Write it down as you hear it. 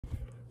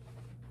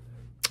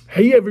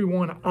Hey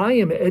everyone, I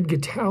am Ed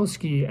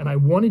Gutowski, and I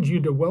wanted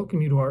to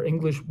welcome you to our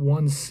English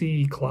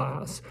 1C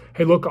class.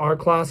 Hey look, our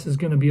class is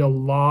going to be a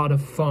lot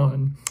of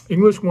fun.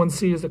 English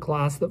 1C is a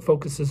class that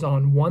focuses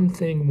on one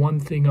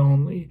thing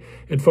only.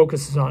 It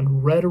focuses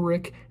on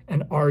rhetoric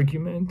and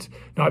argument.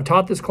 Now, I've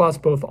taught this class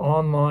both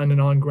online and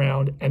on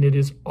ground, and it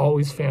is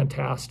always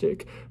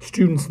fantastic.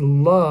 Students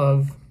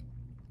love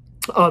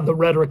the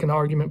rhetoric and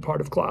argument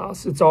part of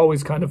class. It's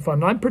always kind of fun.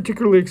 And I'm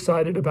particularly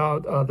excited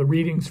about the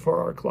readings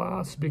for our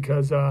class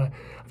because I've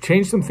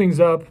changed some things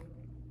up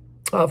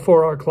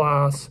for our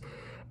class.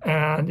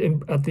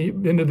 And at the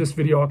end of this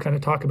video, I'll kind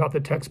of talk about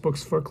the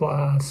textbooks for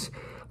class.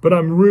 But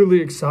I'm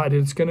really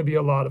excited. It's going to be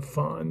a lot of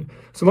fun.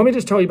 So let me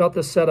just tell you about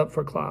the setup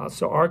for class.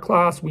 So our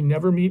class, we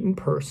never meet in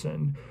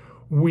person.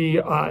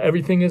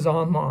 Everything is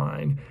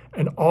online.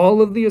 And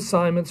all of the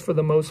assignments, for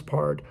the most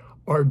part,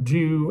 are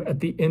due at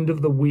the end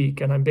of the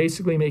week. And I'm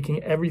basically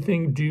making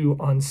everything due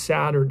on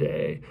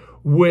Saturday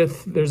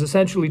there's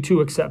essentially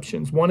two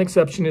exceptions. One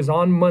exception is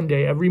on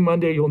Monday. Every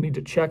Monday you'll need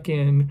to check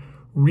in,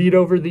 read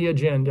over the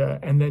agenda,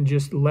 and then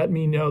just let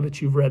me know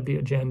that you've read the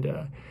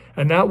agenda.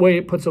 And that way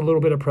it puts a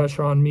little bit of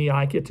pressure on me.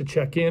 I get to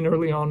check in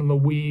early on in the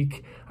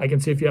week. I can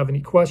see if you have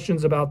any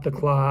questions about the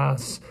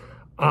class.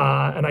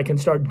 And I can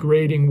start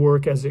grading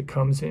work as it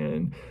comes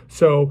in.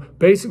 So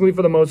basically,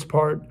 for the most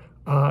part,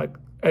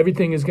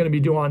 everything is going to be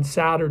due on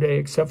Saturday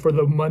except for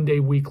the Monday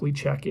weekly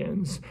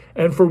check-ins.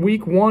 And for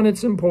week one,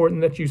 it's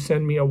important that you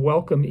send me a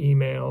welcome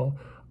email.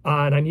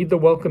 And I need the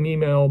welcome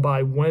email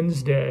by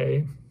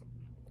Wednesday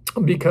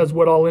because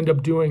what I'll end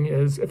up doing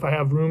is if I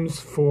have rooms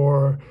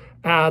for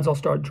ads, I'll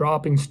start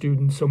dropping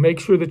students. So make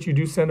sure that you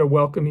do send a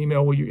welcome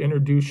email where you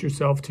introduce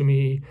yourself to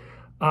me.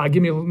 Let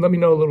me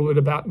know a little bit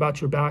about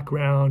your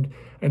background,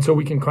 and so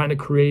we can kind of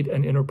create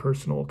an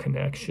interpersonal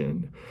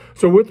connection.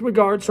 So with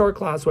regards to our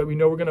class, we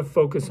know we're going to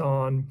focus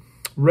on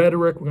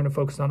rhetoric, we're going to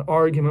focus on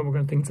argument, we're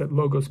going to think that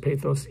logos,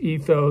 pathos,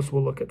 ethos,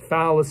 we'll look at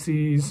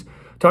fallacies,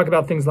 talk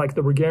about things like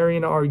the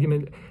Rogerian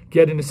argument,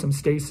 get into some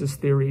stasis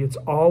theory. It's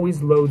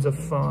always loads of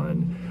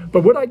fun.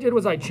 But what I did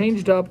was I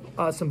changed up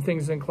some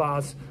things in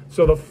class.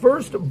 So the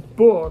first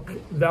book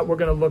that we're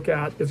going to look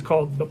at is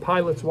called The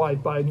Pilot's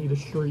Wife by Anita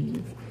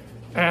Shreve.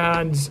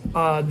 And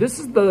this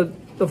is the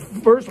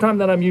first time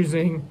that I'm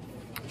using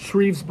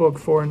Shreve's book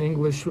for an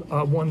English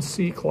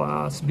 1C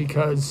class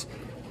because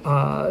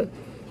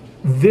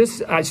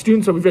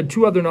students, we've read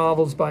two other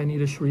novels by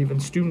Anita Shreve,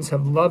 and students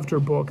have loved her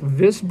book.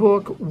 This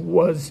book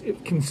was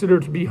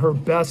considered to be her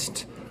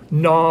best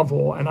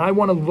novel, and I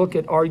want to look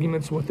at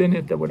arguments within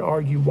it that would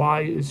argue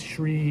why this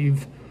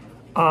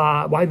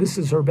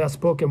is her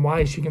best book and why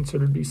is she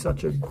considered to be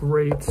such a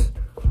great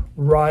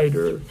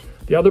writer.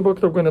 The other book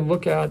that we're going to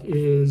look at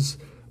is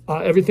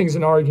Everything's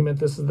an Argument.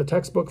 This is the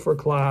textbook for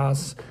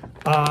class.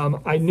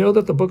 I know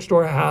that the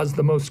bookstore has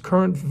the most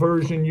current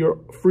version. You're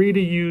free to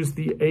use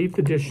the 8th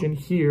edition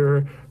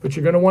here, but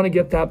you're going to want to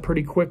get that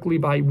pretty quickly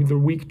by either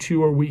week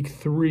 2 or week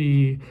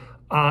 3.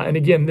 And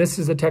again, this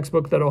is a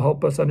textbook that will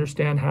help us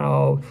understand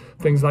how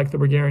things like the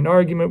Rogerian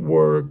argument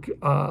work,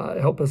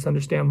 help us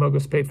understand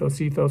logos, pathos,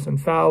 ethos,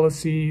 and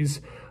fallacies.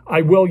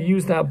 I will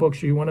use that book,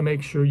 so you want to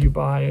make sure you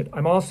buy it.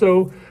 I'm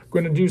also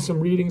going to do some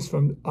readings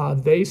from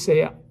They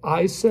Say,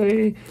 I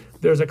Say.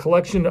 There's a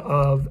collection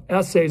of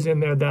essays in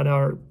there that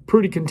are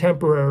pretty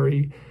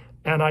contemporary,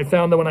 and I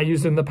found that when I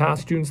used it in the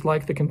past, students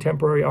like the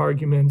contemporary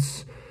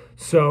arguments.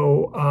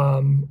 So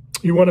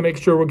you want to make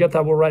sure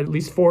we'll write at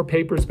least 4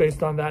 papers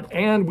based on that.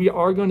 And we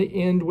are going to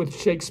end with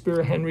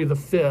Shakespeare, Henry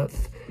V.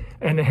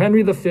 And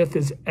Henry V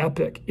is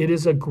epic. It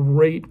is a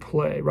great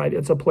play, right?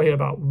 It's a play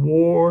about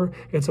war,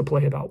 it's a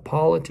play about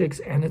politics,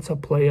 and it's a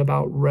play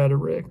about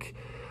rhetoric.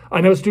 I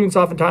know students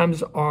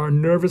oftentimes are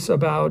nervous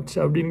about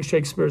reading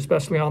Shakespeare,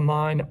 especially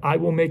online. I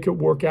will make it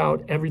work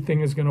out.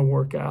 Everything is going to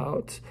work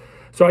out.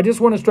 So I just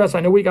want to stress,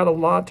 I know we got a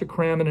lot to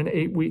cram in an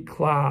 8-week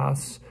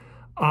class,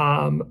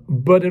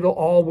 but it'll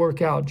all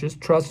work out.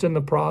 Just trust in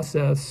the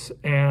process.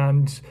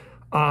 And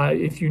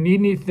if you need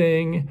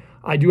anything,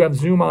 I do have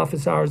Zoom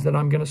office hours that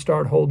I'm going to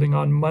start holding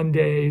on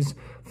Mondays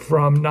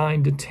from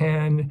 9 to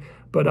 10.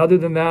 But other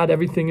than that,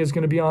 everything is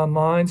going to be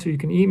online. So you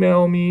can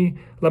email me.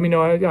 Let me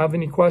know if you have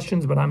any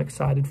questions, but I'm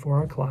excited for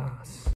our class.